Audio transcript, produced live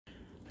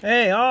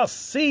Hey, all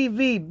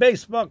CV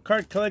baseball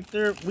card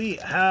collector. We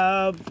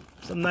have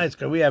some nice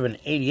cards. We have an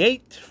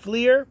 88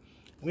 Fleer.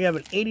 We have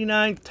an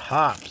 89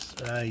 Topps.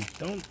 I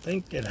don't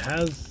think it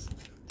has.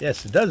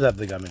 Yes, it does have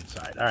the gum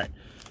inside. All right.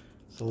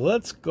 So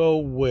let's go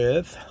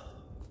with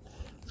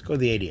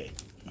the 88.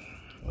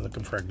 We're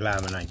looking for a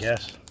Glavine, I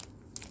guess.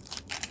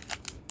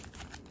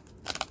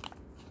 So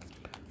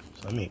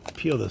let me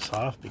peel this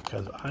off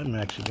because I'm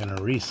actually going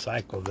to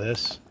recycle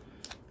this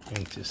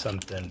into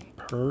something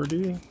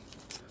pretty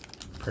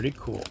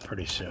cool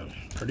pretty soon.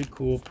 Pretty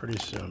cool pretty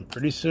soon.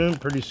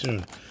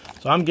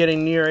 So I'm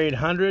getting near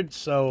 800,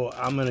 so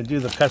I'm going to do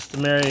the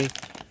customary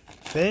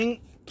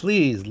thing.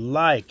 Please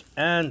like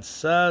and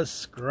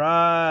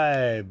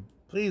subscribe.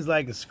 Please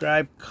like,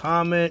 subscribe,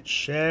 comment,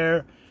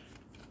 share.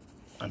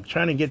 I'm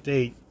trying to get to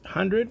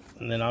 800,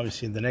 and then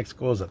obviously the next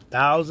goal is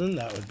 1,000.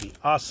 That would be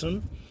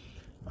awesome.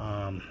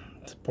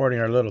 Supporting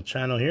our little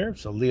channel here.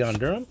 So Leon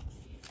Durham.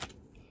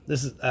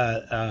 This is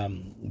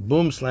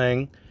Boom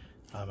Slang.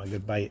 My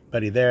good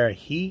buddy there.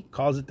 He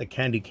calls it the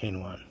candy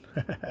cane one,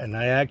 and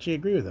I actually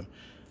agree with him.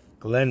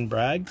 Glenn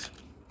Braggs,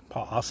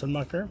 Paul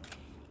Ossenmacher,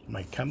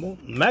 Mike Campbell.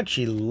 I'm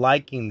actually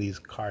liking these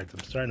cards. I'm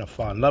starting to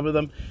fall in love with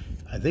them.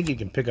 I think you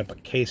can pick up a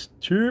case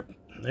too.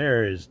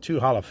 There is 2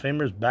 Hall of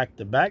Famers back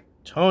to back.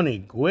 Tony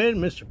Gwynn,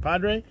 Mr.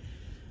 Padre,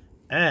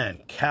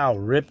 and Cal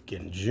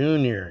Ripken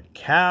Jr.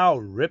 Cal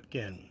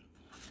Ripken.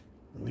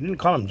 We didn't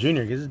call him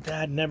Junior because his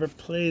dad never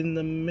played in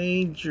the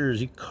majors.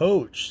 He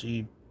coached.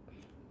 He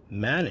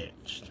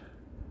managed.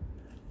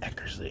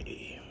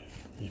 Eckersley.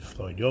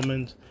 Floyd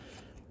Yeomans.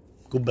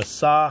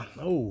 Gubasa.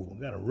 Oh,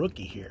 we got a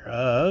rookie here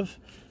of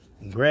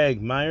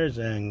Greg Myers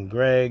and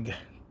Greg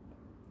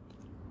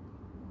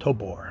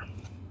Tobor.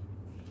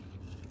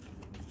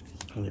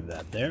 I'll leave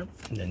that there.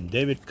 And then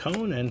David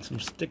Cohn and some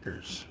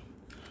stickers.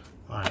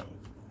 All right.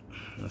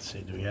 Let's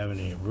see. Do we have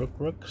any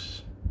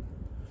rooks?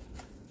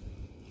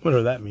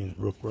 Whatever that means,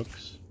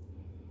 rooks.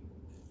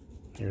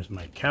 Here's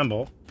Mike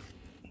Campbell,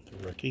 the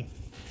rookie.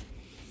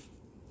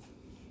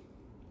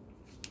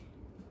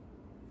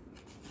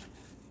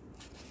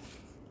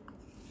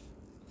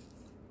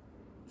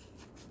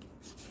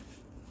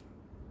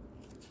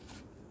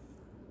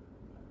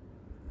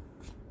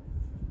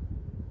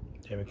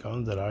 David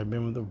Cohn that I've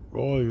been with the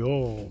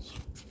Royals.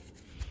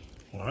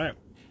 All right.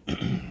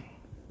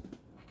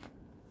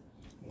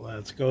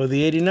 Let's go with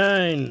the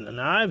 89.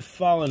 And I've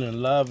fallen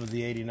in love with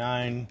the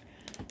 89.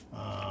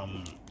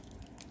 The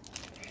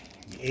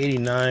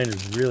 89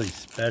 is really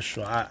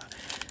special.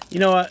 You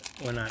know what?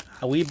 When I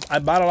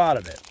bought a lot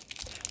of it.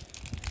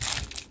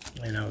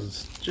 And I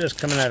was just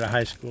coming out of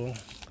high school.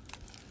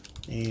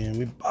 And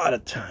we bought a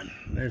ton.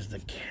 There's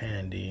the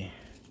candy.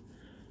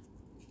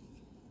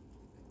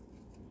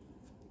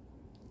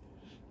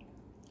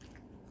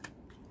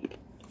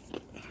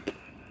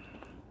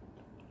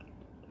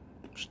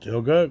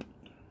 Still good.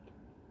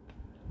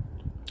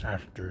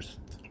 After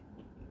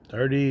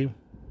 32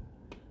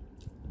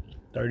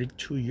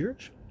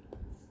 years.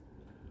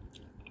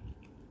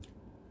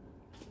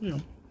 You know,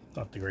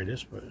 not the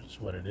greatest, but it's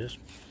what it is.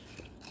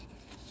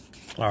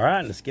 All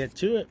right, let's get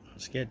to it.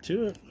 Let's get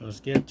to it. I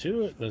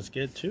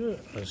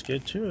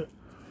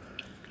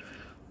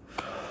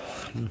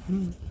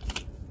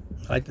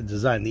like the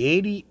design. The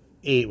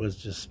 88 was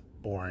just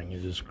boring.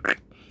 It just...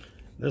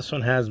 This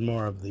one has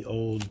more of the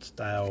old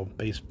style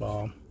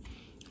baseball.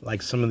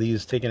 Like some of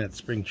these taken at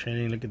spring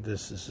training. Look at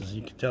this. This is,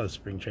 you can tell it's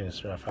spring training.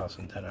 Seraph House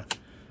antenna.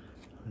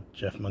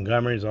 Jeff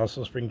Montgomery is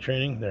also spring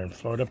training. They're in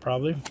Florida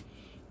probably.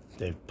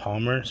 Dave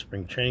Palmer,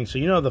 spring training. So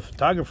you know the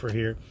photographer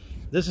here.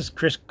 This is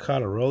Chris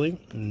Cottaroli,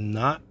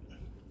 not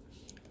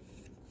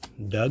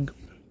Doug.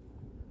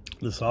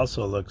 This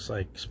also looks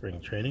like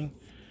spring training.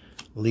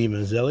 Lee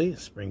Mazzilli,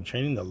 spring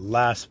training. The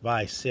last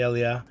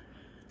Visalia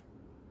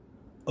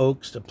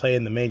Oaks to play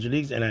in the major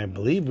leagues, and I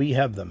believe we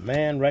have the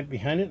man right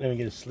behind it. Let me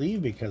get a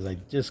sleeve because I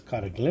just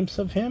caught a glimpse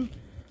of him.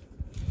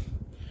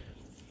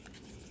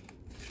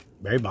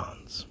 Barry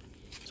Bonds.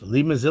 So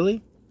Lee Mazzilli,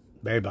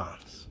 Barry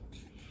Bonds.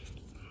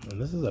 And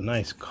this is a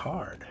nice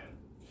card.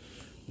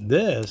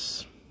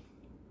 This,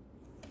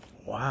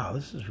 wow,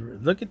 this is,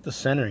 look at the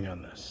centering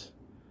on this.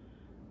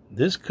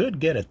 This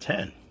could get a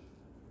 10.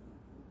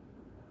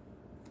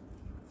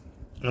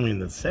 I mean,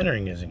 the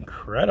centering is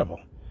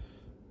incredible.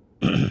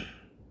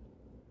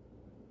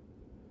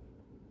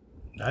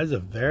 That is a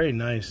very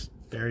nice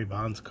Barry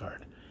Bonds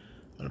card.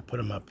 I'm going to put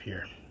him up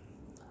here.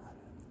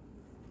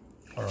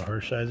 Oral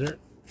Hershiser,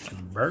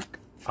 Burke,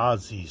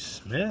 Ozzie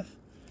Smith,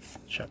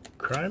 Chuck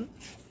Krim,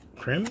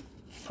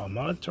 Paul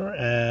Molitor,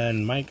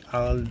 and Mike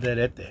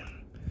Alderete.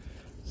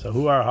 So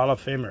who are Hall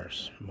of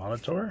Famers?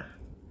 Molitor,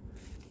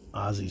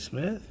 Ozzie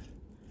Smith,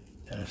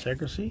 Dennis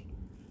Eckersley,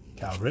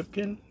 Cal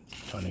Ripken,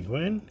 Tony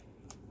Gwynn,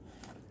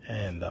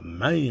 and the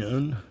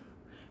man,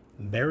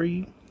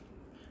 Barry.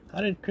 How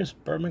did Chris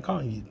Berman call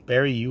him?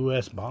 Barry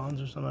U.S. Bonds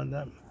or something like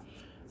that?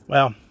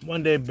 Well,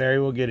 one day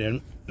Barry will get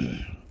in.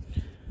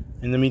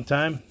 In the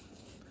meantime,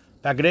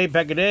 pack a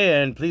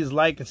day, and please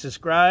like and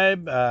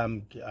subscribe.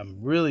 I'm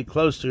really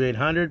close to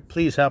 800.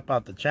 Please help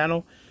out the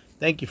channel.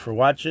 Thank you for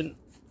watching.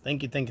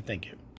 Thank you, thank you, thank you.